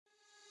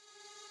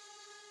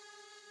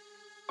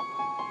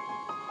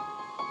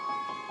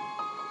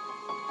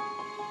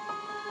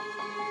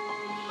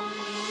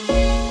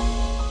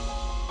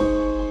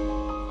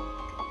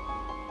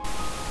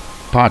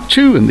Part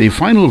 2 and the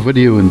final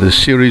video in this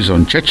series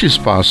on Cheche's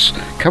Pass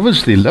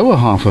covers the lower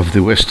half of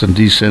the western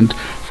descent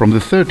from the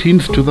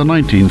 13th to the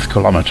 19th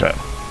kilometer.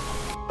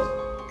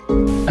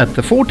 At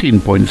the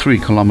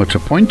 14.3 kilometer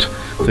point,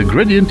 the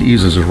gradient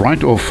eases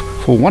right off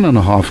for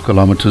 1.5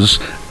 kilometers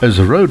as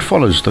the road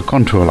follows the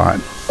contour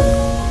line.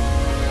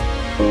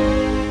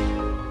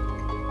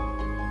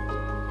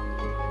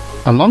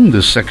 Along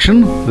this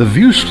section, the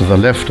views to the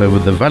left over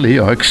the valley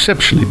are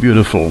exceptionally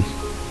beautiful.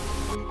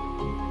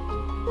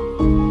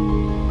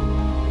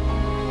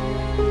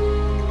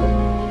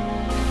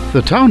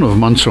 The town of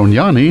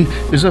Senqunyane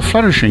is a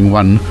flourishing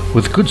one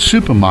with good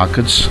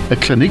supermarkets, a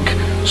clinic,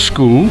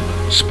 school,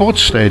 sports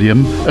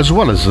stadium as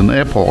well as an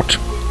airport.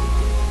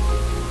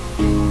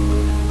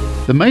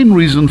 The main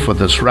reason for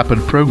this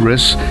rapid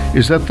progress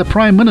is that the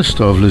Prime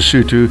Minister of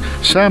Lesotho,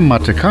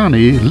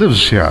 Senqunyane,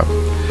 lives here.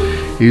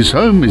 His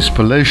home is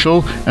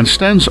palatial and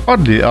stands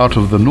oddly out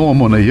of the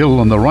norm on a hill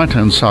on the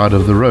right-hand side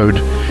of the road.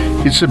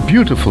 It's a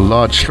beautiful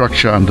large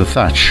structure under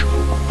thatch.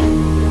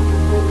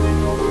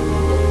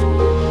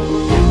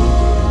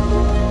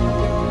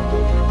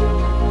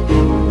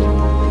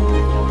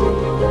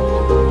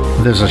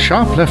 There's a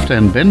sharp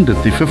left-hand bend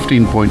at the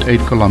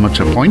 15.8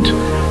 kilometer point,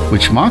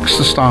 which marks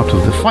the start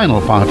of the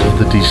final part of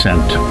the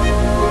descent.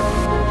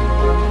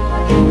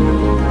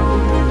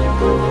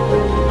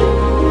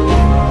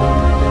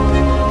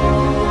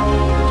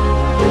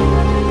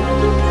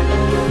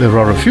 There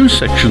are a few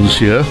sections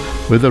here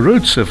where the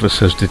road surface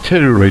has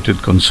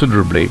deteriorated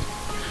considerably.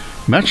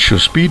 Match your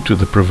speed to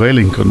the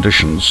prevailing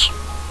conditions.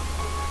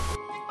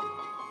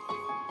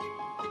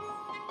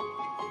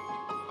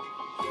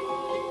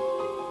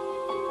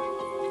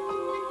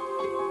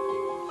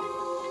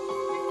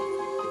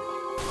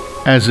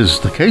 As is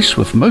the case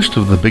with most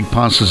of the big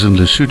passes in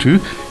Lesotho,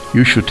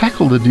 you should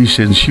tackle the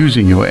descents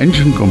using your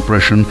engine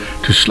compression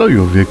to slow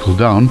your vehicle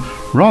down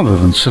rather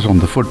than sit on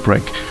the foot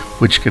brake,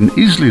 which can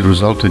easily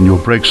result in your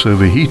brakes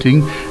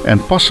overheating and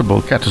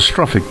possible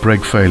catastrophic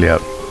brake failure.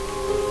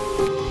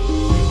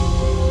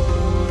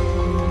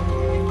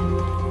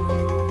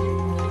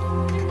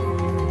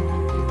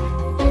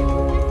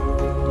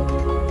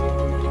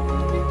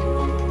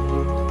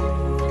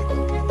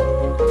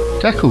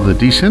 Tackle the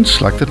descents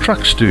like the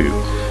trucks do.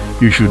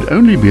 You should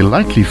only be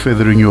lightly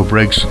feathering your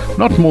brakes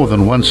not more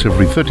than once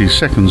every 30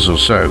 seconds or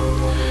so.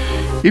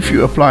 If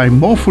you apply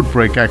more foot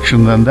brake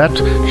action than that,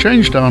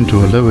 change down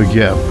to a lower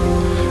gear.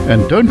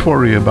 And don't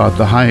worry about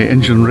the high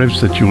engine revs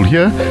that you'll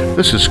hear,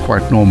 this is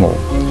quite normal.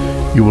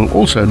 You will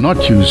also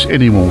not use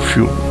any more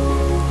fuel.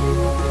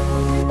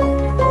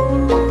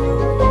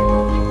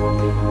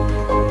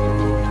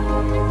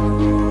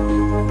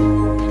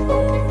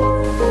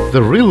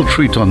 The real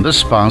treat on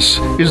this pass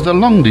is the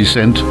long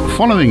descent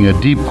following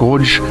a deep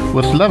gorge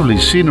with lovely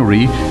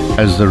scenery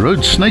as the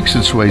road snakes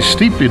its way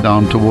steeply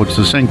down towards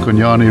the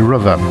Senqunyane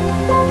River.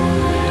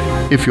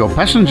 If your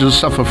passengers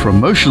suffer from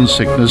motion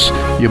sickness,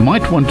 you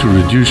might want to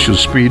reduce your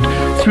speed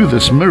through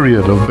this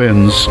myriad of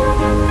bends.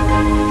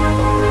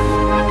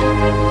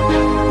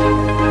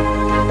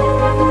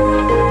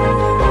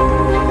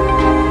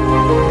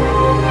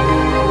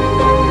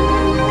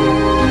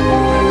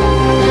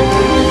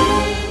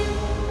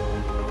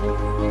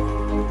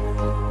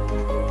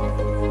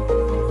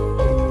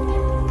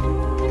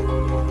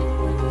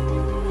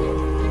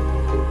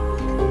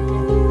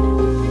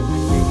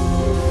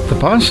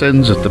 The pass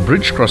ends at the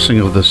bridge crossing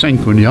of the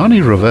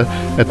Senqunyane River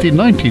at the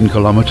 19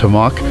 kilometer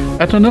mark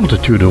at an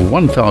altitude of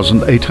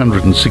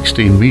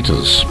 1,816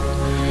 meters.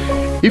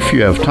 If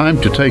you have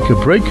time to take a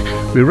break,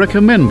 we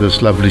recommend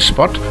this lovely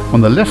spot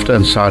on the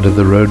left-hand side of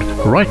the road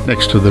right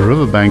next to the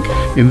riverbank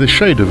in the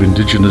shade of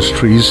indigenous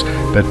trees,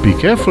 but be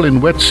careful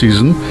in wet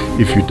season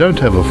if you don't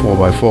have a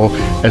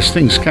 4x4 as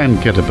things can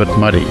get a bit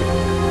muddy.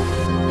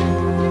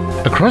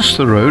 Across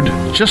the road,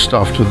 just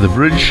after the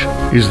bridge,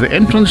 is the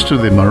entrance to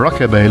the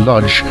Maraka Bay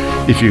Lodge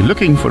if you're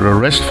looking for a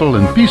restful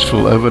and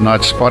peaceful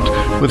overnight spot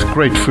with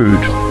great food.